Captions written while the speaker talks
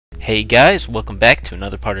Hey guys, welcome back to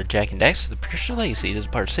another part of Jak and Daxter The Precursor Legacy. This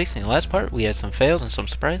is part 6. In the last part, we had some fails and some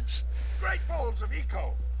surprises. Great balls of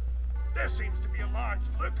eco! There seems to be a large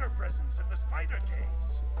lurker presence in the spider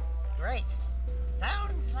caves. Great.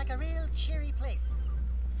 Sounds like a real cheery place.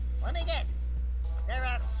 Let me guess. There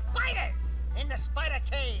are spiders in the spider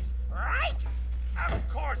caves, right? Of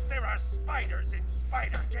course there are spiders in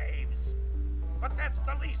spider caves. But that's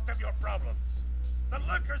the least of your problems. The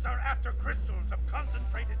lurkers are after crystals of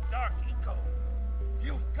concentrated dark eco.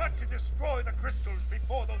 You've got to destroy the crystals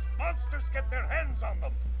before those monsters get their hands on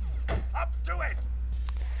them. Up to it!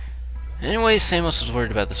 Anyway, Samus was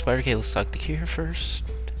worried about the spider cave. Let's talk to Keira first.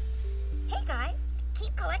 Hey guys,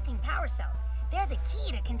 keep collecting power cells. They're the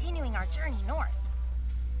key to continuing our journey north.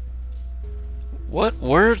 What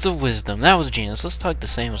words of wisdom. That was genius. Let's talk to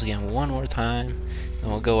Samus again one more time. And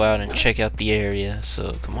we'll go out and check out the area.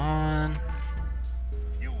 So, come on.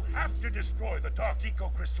 You have to destroy the dark eco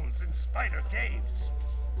crystals in spider caves.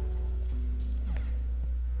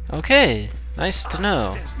 Okay, nice to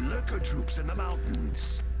know. There's lurker troops in the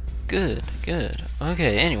mountains. Good, good.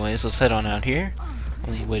 Okay, anyways, let's head on out here.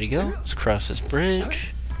 Only way to go is across this bridge.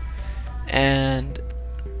 And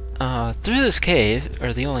through this cave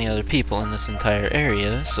are the only other people in this entire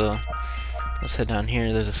area, so let's head down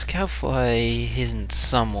here. There's a scoutfly hidden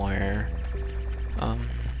somewhere.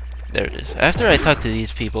 There it is. After I talk to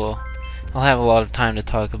these people, I'll have a lot of time to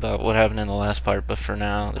talk about what happened in the last part, but for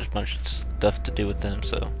now, there's a bunch of stuff to do with them,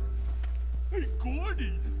 so. Hey,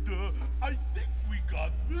 Gordy, I think we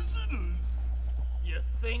got visitors. You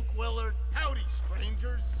think, Willard? Howdy,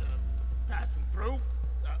 strangers. Passing through?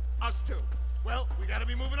 Us too. Well, we gotta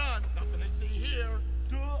be moving on. Nothing to see here.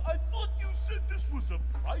 I thought you said this was a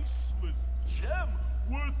priceless gem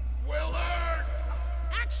worth... Willard!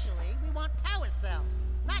 Actually, we want power cells,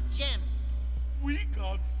 not gems. We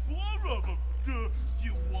got 4 of them.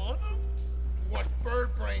 You want them? What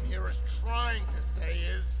Birdbrain here is trying to say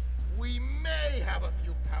is, we may have a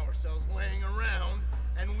few power cells laying around,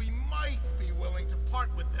 and we might be willing to part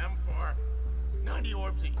with them for 90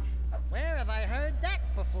 orbs each. Where have I heard that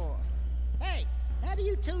before? Hey, how do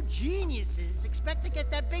you two geniuses expect to get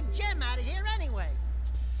that big gem out of here anyway?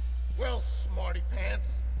 Well, smarty pants,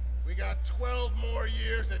 we got 12 more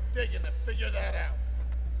years of digging to figure that out.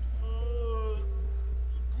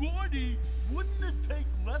 Gordy, wouldn't it take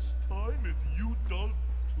less time if you dug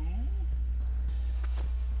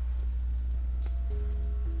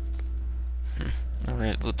too?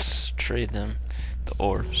 Alright, let's trade them the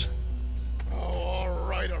orbs. Oh, all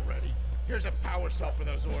right already. Here's a power cell for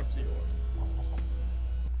those orbs of yours.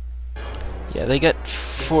 Yeah, they got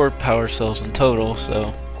 4 power cells in total,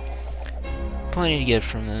 so plenty to get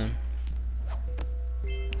from them.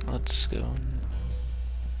 Let's go.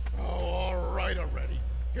 Oh, all right already.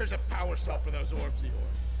 Here's a power cell for those orbs of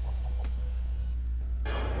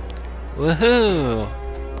yours. Woohoo!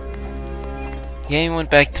 Game went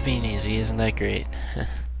back to being easy, isn't that great?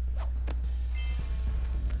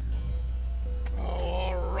 Oh,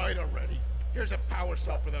 all right already. Here's a power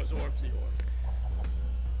cell for those orbs of yours.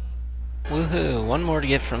 Woohoo! One more to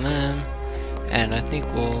get from them, and I think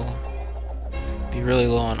we'll be really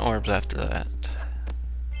low on orbs after that.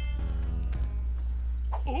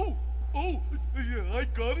 Oh, yeah, I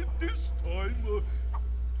got it this time.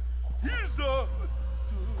 Here's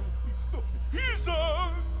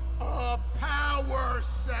A power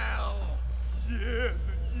cell! yeah,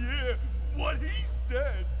 what he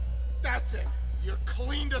said. That's it. You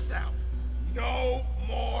cleaned us out. No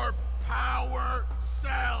more power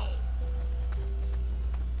cells!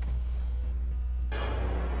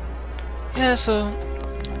 Yeah, so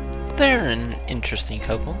they're an interesting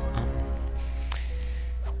couple.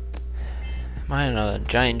 Mine a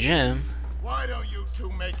giant gem. Why don't you two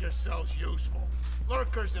make yourselves useful?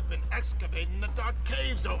 Lurkers have been excavating the dark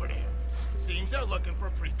caves over there. Seems they're looking for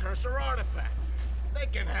precursor artifacts. They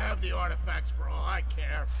can have the artifacts for all I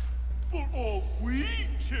care. For all we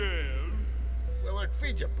care. Willard,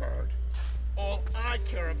 feed your bird. All I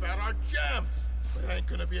care about are gems. But I ain't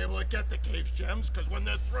gonna be able to get the cave's gems, because when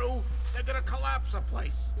they're through, they're gonna collapse the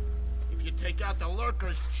place. If you take out the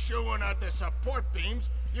lurkers chewing at the support beams,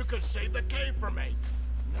 you could save the cave for me.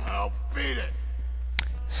 Now beat it!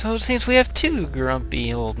 So it seems we have 2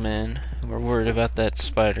 grumpy old men who are worried about that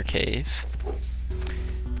spider cave.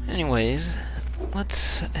 Anyways,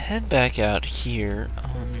 let's head back out here.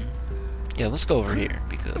 Yeah, let's go over here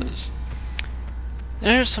because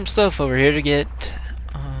there's some stuff over here to get.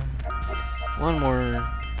 One more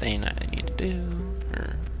thing I need to do,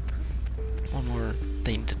 or one more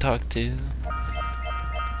thing to talk to.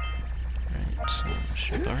 Alright, so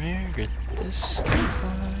ship over here, get this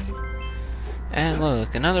skyfly. And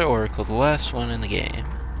look, another oracle, the last one in the game.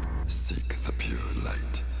 Seek the pure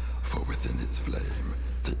light, for within its flame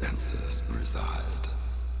the answers reside.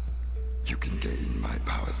 You can gain my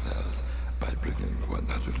power cells by bringing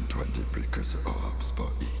 120 precursor orbs for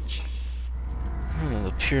each. Oh,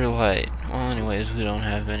 the pure light. Well, anyways, we don't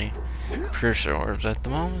have any precursor orbs at the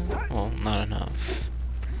moment. Well, not enough.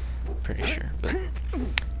 Pretty sure, but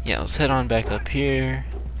yeah, let's head on back up here.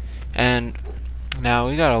 And now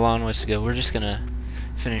we got a long ways to go. We're just gonna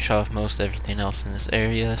finish off most everything else in this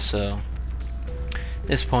area. So at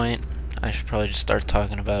this point, I should probably just start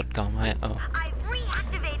talking about Galmai. Oh, I've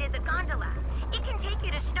reactivated the gondola. It can take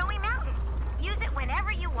you to Snowy Mountain. Use it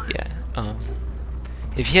whenever you want. yeah.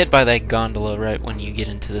 If you head by that gondola right when you get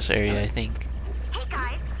into this area, I think. Hey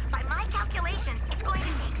guys, by my calculations, it's going to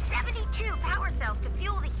take 72 power cells to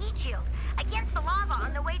fuel the heat shield against the lava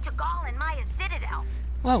on the way to Gaul and Maya's citadel.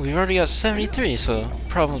 Well, we've already got 73, so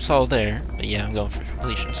problem solved there. But yeah, I'm going for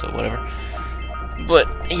completion, so whatever.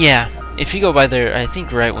 But yeah, if you go by there, I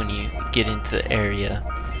think right when you get into the area,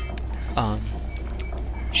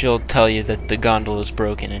 she'll tell you that the gondola is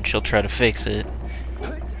broken and she'll try to fix it.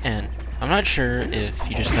 And I'm not sure if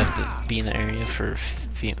you just have to be in the area for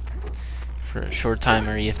a short time,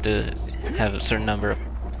 or you have to have a certain number of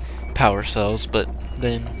power cells, but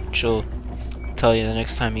then she'll tell you the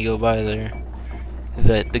next time you go by there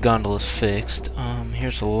that the gondola is fixed.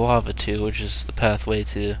 Here's a lava too, which is the pathway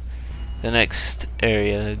to the next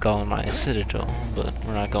area, Gaul Citadel, but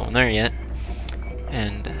we're not going there yet.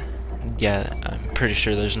 And yeah, I'm pretty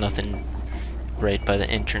sure there's nothing right by the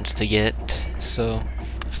entrance to get, so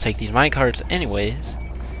let's take these minecarts anyways.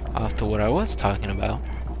 Off to what I was talking about.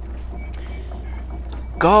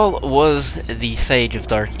 Gaul was the sage of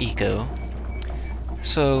Dark Eco,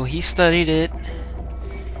 so he studied it,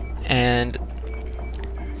 and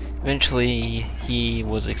eventually he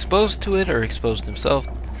was exposed to it, or exposed himself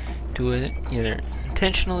to it, either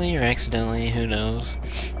intentionally or accidentally, who knows.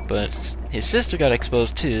 But his sister got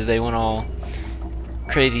exposed too. They went all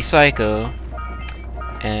crazy psycho,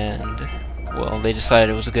 and well, they decided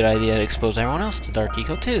it was a good idea to expose everyone else to Dark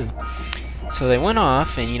Eco too. So they went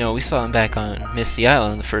off, and you know, we saw them back on Misty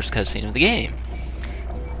Island, the first cutscene of the game,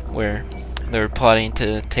 where they were plotting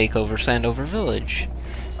to take over Sandover Village,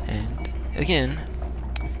 and again,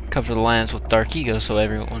 cover the lands with Dark Eco so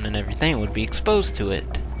everyone and everything would be exposed to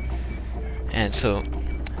it. And so,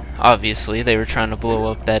 obviously, they were trying to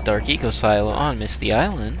blow up that Dark Eco silo on Misty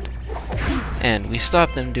Island, and we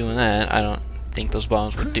stopped them doing that. I don't think those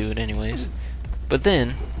bombs would do it anyways. But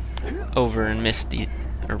then, over in Misty,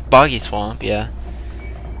 or Boggy Swamp, yeah,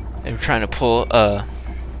 they were trying to pull a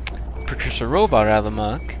precursor robot out of the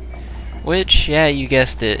muck, which, yeah, you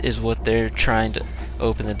guessed it, is what they're trying to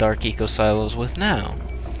open the Dark Eco silos with now.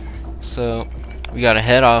 So we gotta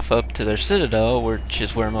head off up to their citadel, which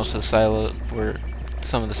is where most of the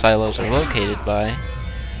some of the silos are located by,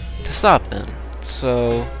 to stop them.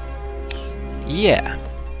 So yeah,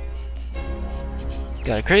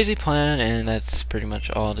 got a crazy plan, and that's pretty much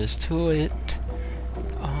all it is to it.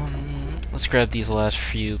 Let's grab these last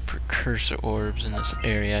few precursor orbs in this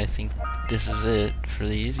area. I think this is it for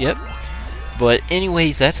these. Yep. But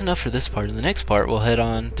anyways, that's enough for this part. In the next part, we'll head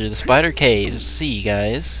on through the spider caves. See you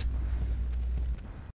guys.